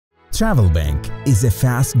Travel Bank is a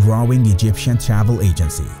fast-growing Egyptian travel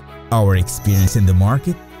agency. Our experience in the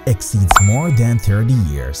market exceeds more than 30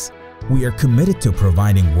 years. We are committed to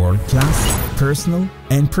providing world-class, personal,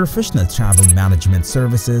 and professional travel management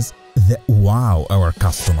services that wow our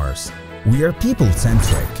customers. We are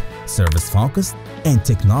people-centric, service-focused, and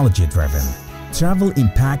technology-driven. Travel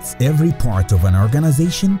impacts every part of an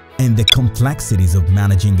organization, and the complexities of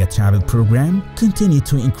managing a travel program continue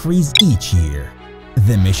to increase each year.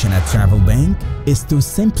 The mission at Travel Bank is to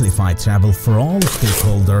simplify travel for all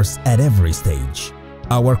stakeholders at every stage.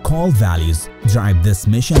 Our core values drive this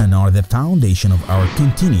mission and are the foundation of our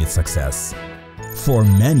continued success. For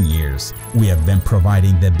many years, we have been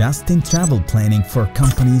providing the best in travel planning for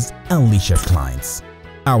companies and leisure clients.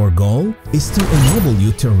 Our goal is to enable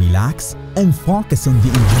you to relax and focus on the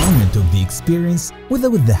enjoyment of the experience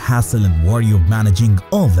without the hassle and worry of managing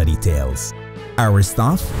all the details. Our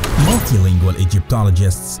staff, multilingual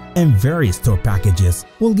Egyptologists, and various tour packages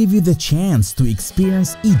will give you the chance to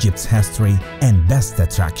experience Egypt's history and best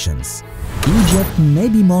attractions. Egypt may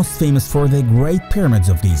be most famous for the Great Pyramids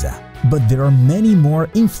of Giza, but there are many more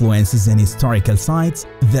influences and historical sites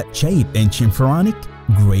that shape ancient Pharaonic,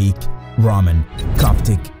 Greek, Roman,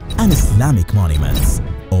 Coptic, and Islamic monuments.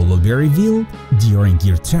 All will be revealed during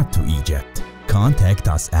your trip to Egypt. Contact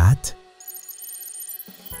us at